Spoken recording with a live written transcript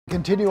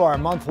Continue our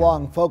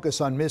month-long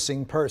focus on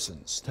missing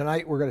persons.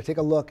 Tonight, we're going to take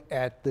a look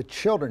at the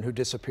children who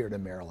disappeared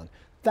in Maryland.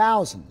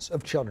 Thousands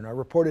of children are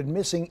reported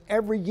missing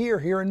every year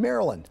here in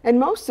Maryland. And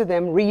most of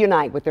them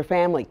reunite with their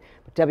family.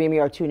 But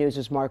WMER2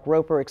 News' Mark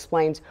Roper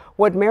explains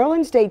what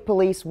Maryland State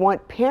Police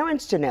want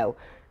parents to know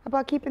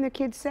about keeping their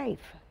kids safe.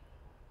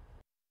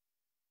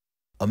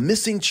 A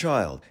missing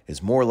child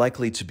is more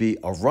likely to be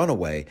a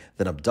runaway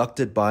than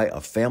abducted by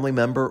a family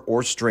member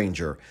or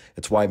stranger.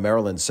 It's why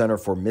Maryland Center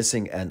for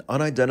Missing and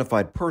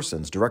Unidentified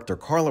Persons Director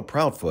Carla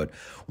Proudfoot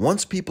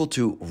wants people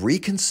to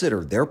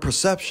reconsider their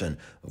perception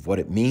of what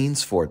it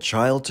means for a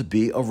child to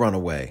be a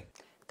runaway.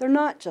 They're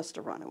not just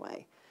a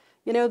runaway.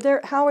 You know,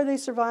 how are they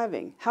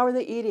surviving? How are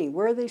they eating?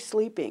 Where are they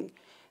sleeping?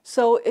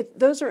 So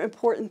those are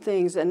important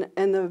things, and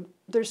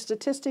there's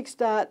statistics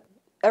that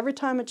every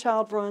time a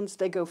child runs,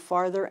 they go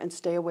farther and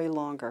stay away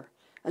longer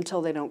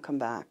until they don't come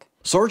back.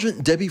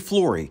 Sergeant Debbie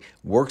Flory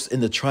works in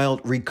the Child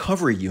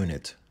Recovery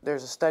Unit.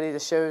 There's a study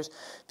that shows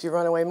if you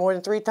run away more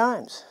than 3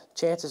 times,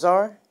 chances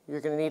are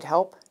you're going to need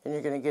help, and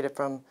you're going to get it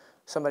from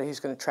somebody who's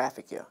going to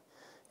traffic you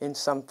in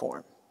some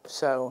form.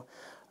 So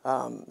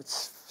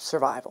it's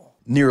survival.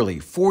 Nearly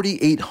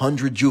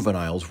 4,800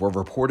 juveniles were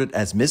reported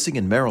as missing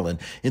in Maryland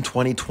in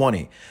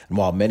 2020. And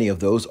while many of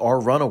those are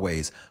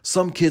runaways,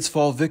 some kids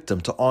fall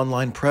victim to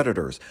online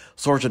predators.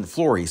 Sergeant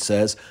Flory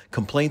says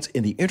complaints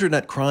in the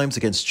Internet Crimes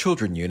Against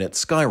Children unit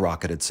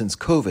skyrocketed since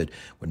COVID,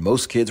 when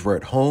most kids were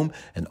at home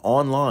and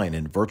online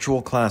in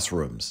virtual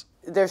classrooms.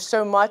 There's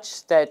so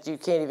much that you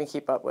can't even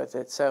keep up with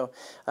it. So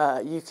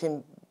you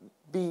can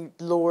be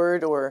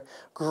lured or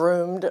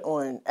groomed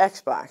on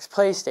Xbox,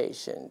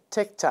 PlayStation,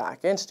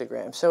 TikTok,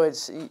 Instagram. So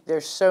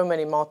there's so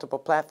many multiple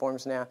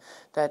platforms now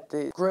that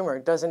the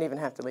groomer doesn't even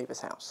have to leave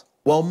his house.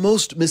 While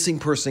most missing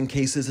person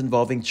cases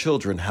involving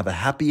children have a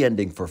happy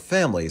ending for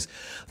families,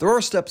 there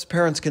are steps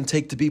parents can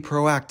take to be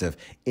proactive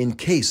in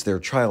case their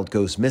child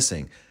goes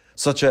missing,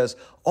 such as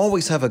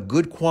always have a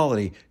good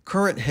quality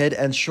current head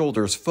and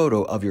shoulders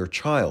photo of your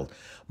child,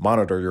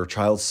 monitor your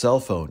child's cell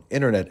phone,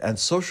 internet, and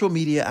social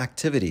media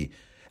activity,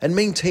 and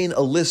maintain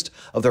a list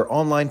of their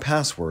online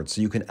passwords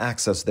so you can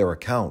access their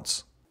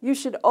accounts. You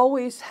should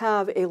always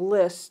have a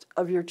list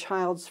of your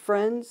child's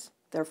friends,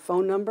 their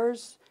phone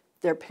numbers,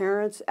 their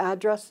parents'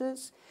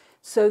 addresses,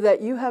 so that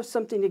you have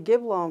something to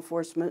give law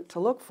enforcement to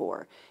look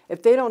for.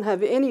 If they don't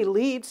have any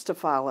leads to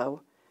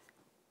follow,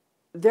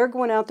 they're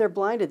going out there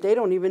blinded. They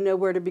don't even know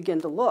where to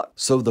begin to look.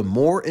 So the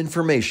more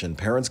information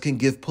parents can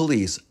give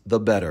police, the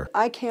better.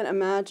 I can't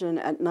imagine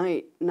at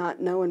night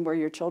not knowing where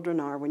your children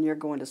are when you're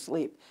going to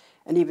sleep,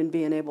 and even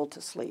being able to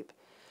sleep.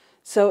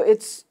 So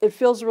it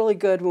feels really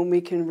good when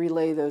we can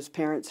relay those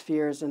parents'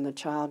 fears and the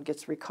child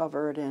gets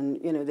recovered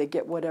and, you know, they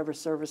get whatever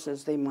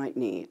services they might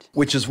need.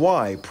 Which is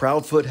why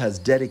Proudfoot has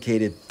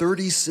dedicated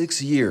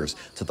 36 years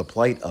to the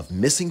plight of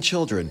missing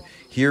children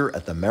here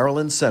at the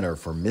Maryland Center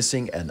for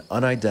Missing and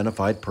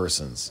Unidentified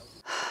Persons.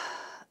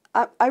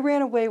 I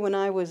ran away when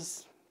I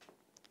was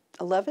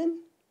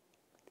 11,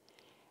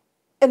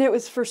 and it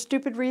was for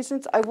stupid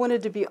reasons. I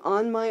wanted to be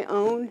on my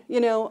own. You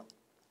know,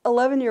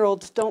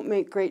 11-year-olds don't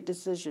make great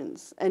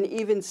decisions, and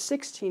even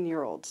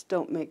 16-year-olds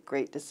don't make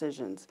great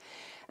decisions.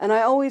 And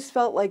I always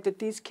felt like that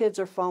these kids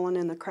are falling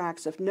in the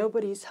cracks. If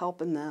nobody's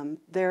helping them,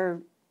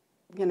 their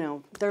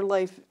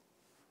life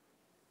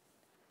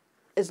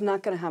is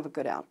not going to have a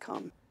good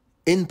outcome.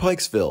 In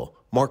Pikesville,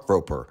 Mark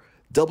Roper,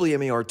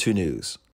 WMER2 News.